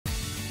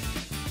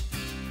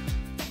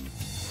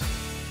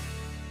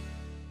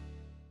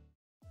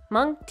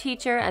Monk,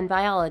 teacher, and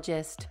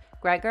biologist,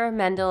 Gregor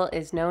Mendel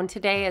is known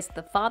today as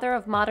the father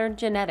of modern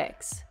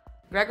genetics.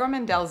 Gregor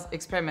Mendel's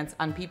experiments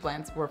on pea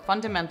plants were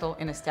fundamental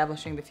in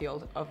establishing the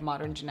field of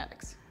modern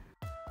genetics.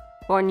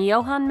 Born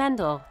Johann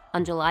Mendel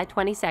on July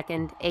 22,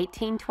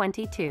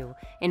 1822,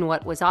 in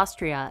what was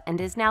Austria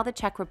and is now the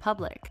Czech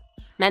Republic,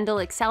 Mendel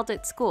excelled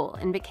at school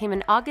and became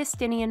an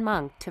Augustinian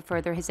monk to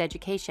further his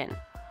education.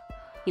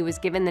 He was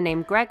given the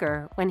name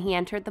Gregor when he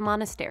entered the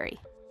monastery.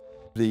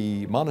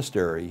 The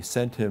monastery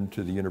sent him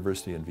to the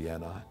university in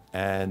Vienna,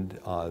 and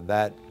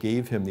that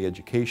gave him the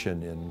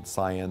education in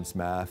science,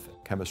 math,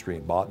 chemistry,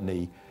 and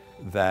botany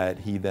that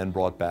he then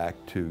brought back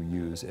to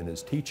use in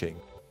his teaching.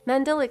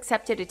 Mendel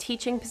accepted a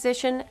teaching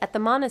position at the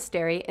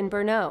monastery in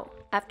Brno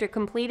after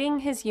completing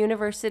his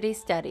university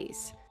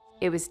studies.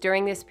 It was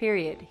during this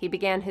period he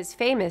began his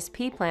famous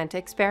pea plant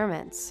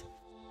experiments.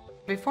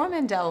 Before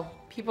Mendel,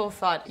 people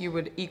thought you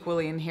would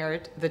equally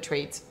inherit the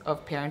traits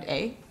of parent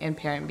A and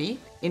parent B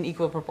in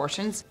equal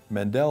proportions.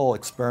 Mendel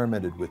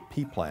experimented with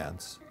pea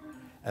plants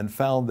and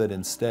found that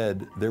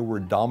instead there were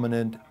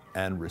dominant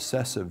and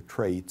recessive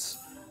traits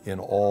in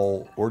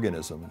all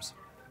organisms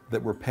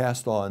that were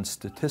passed on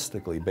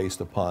statistically based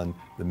upon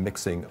the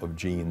mixing of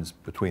genes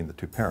between the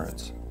two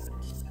parents.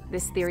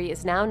 This theory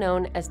is now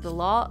known as the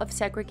law of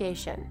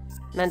segregation.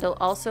 Mendel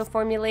also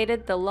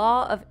formulated the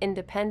law of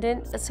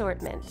independent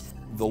assortment.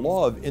 The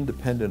law of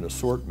independent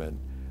assortment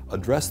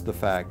addressed the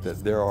fact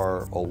that there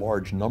are a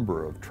large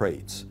number of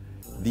traits.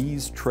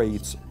 These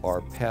traits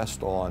are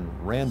passed on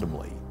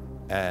randomly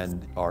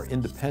and are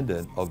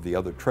independent of the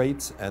other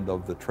traits and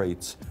of the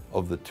traits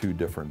of the two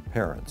different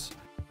parents.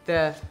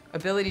 The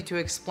ability to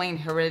explain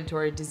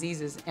hereditary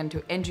diseases and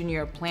to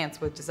engineer plants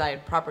with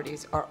desired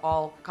properties are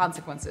all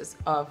consequences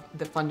of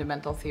the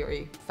fundamental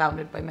theory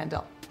founded by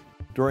Mendel.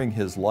 During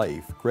his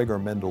life, Gregor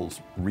Mendel's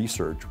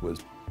research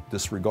was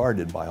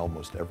disregarded by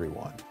almost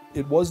everyone.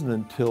 It wasn't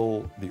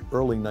until the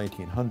early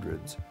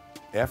 1900s,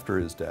 after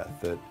his death,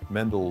 that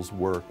Mendel's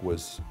work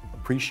was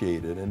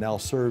appreciated and now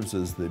serves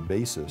as the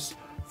basis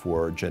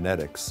for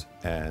genetics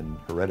and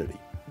heredity.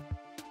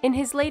 In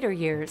his later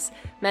years,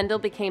 Mendel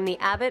became the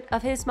abbot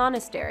of his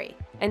monastery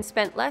and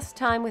spent less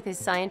time with his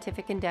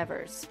scientific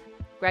endeavors.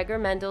 Gregor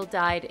Mendel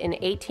died in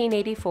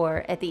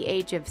 1884 at the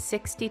age of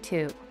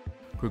 62.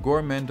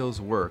 Gregor Mendel's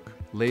work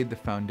laid the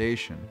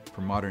foundation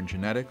for modern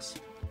genetics,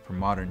 for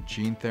modern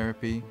gene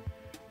therapy,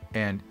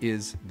 and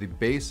is the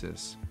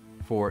basis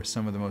for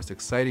some of the most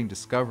exciting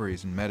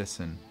discoveries in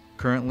medicine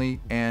currently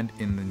and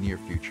in the near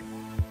future.